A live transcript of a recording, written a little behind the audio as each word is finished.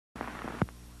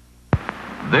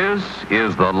This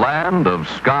is the land of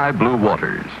sky blue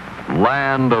waters,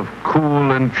 land of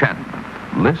cool enchantment.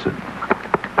 Listen.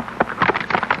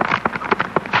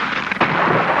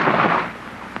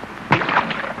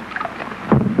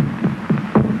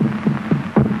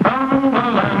 From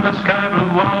the land of sky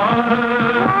blue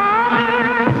waters,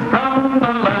 from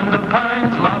the land of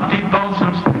pines, lofty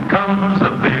balsams, comes the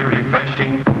beer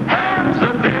refreshing, hams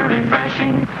the beer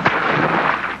refreshing.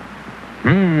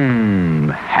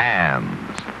 Hams.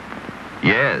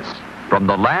 Yes, from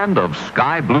the land of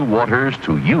sky blue waters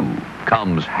to you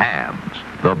comes hams,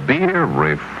 the beer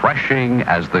refreshing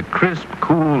as the crisp,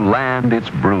 cool land it's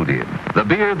brewed in. The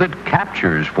beer that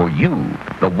captures for you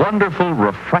the wonderful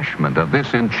refreshment of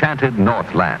this enchanted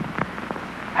Northland.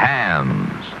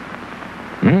 Hams.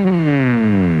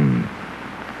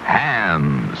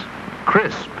 Hams.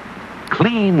 Crisp,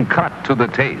 clean cut to the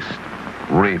taste.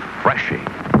 Refreshing.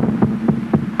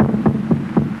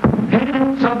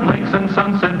 Hints of lakes and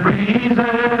sunset breezes,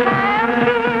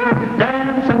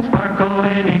 dance and sparkle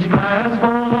in each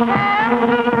glassful.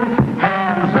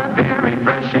 Hams the beer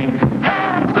refreshing,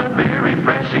 hams the beer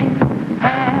refreshing,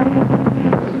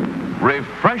 hams.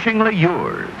 Refreshingly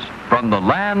yours from the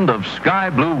land of sky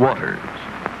blue waters.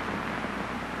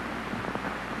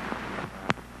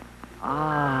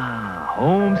 Ah,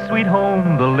 home sweet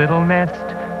home, the little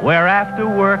nest, where after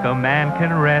work a man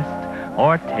can rest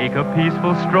or take a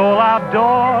peaceful stroll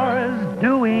outdoors,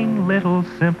 doing little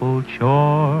simple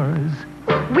chores.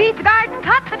 Weed the garden,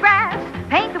 cut the grass,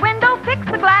 paint the window, fix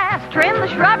the glass, trim the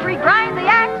shrubbery, grind the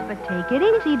axe. But take it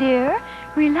easy, dear.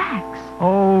 Relax.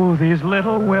 Oh, these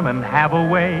little women have a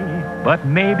way, but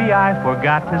maybe I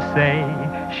forgot to say,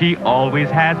 she always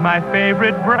has my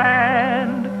favorite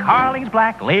brand, Carling's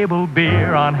Black Label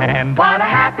beer on hand. What a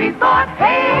happy thought.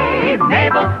 Hey,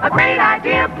 Mabel, a great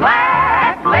idea.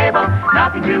 Black Label,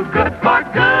 nothing too good for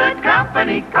good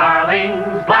company.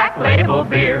 Carling's Black Label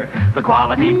beer, the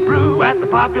quality brew at the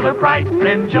popular price.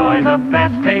 Enjoy the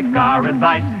best, take our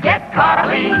advice. Get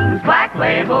Carling's Black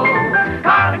Label,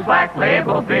 Carling's Black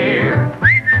Label beer.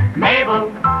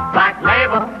 Mabel, Black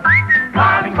Label,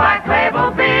 Carling's Black Label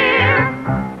beer.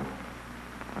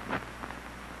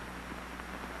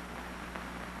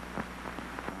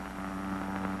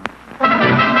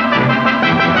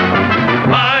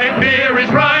 My beer is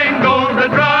Rheingold, the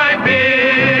dry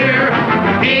beer.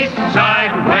 East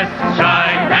side, west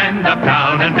side, and up,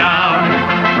 down, and down.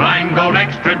 Rheingold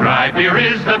extra dry beer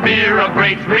is the beer of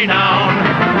great renown.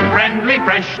 Friendly,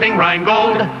 freshening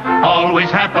Rheingold, always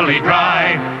happily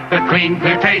dry. The clean,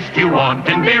 clear taste you want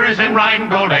in beer is in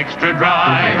Rheingold extra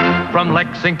dry. From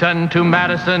Lexington to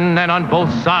Madison and on both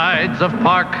sides of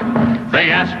Park, They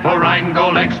ask for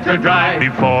Rheingold extra dry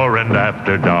before and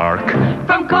after dark.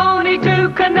 From Coney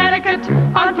to Connecticut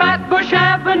on Flatbush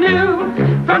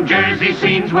Avenue. From Jersey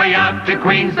scenes way out to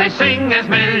Queens, they sing as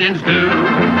millions do.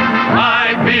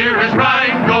 My beer is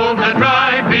Rheingold, the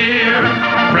dry beer.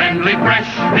 Friendly,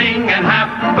 freshening, and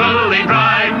happily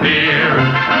dry beer.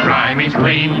 Dry means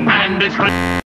clean, and it's clean.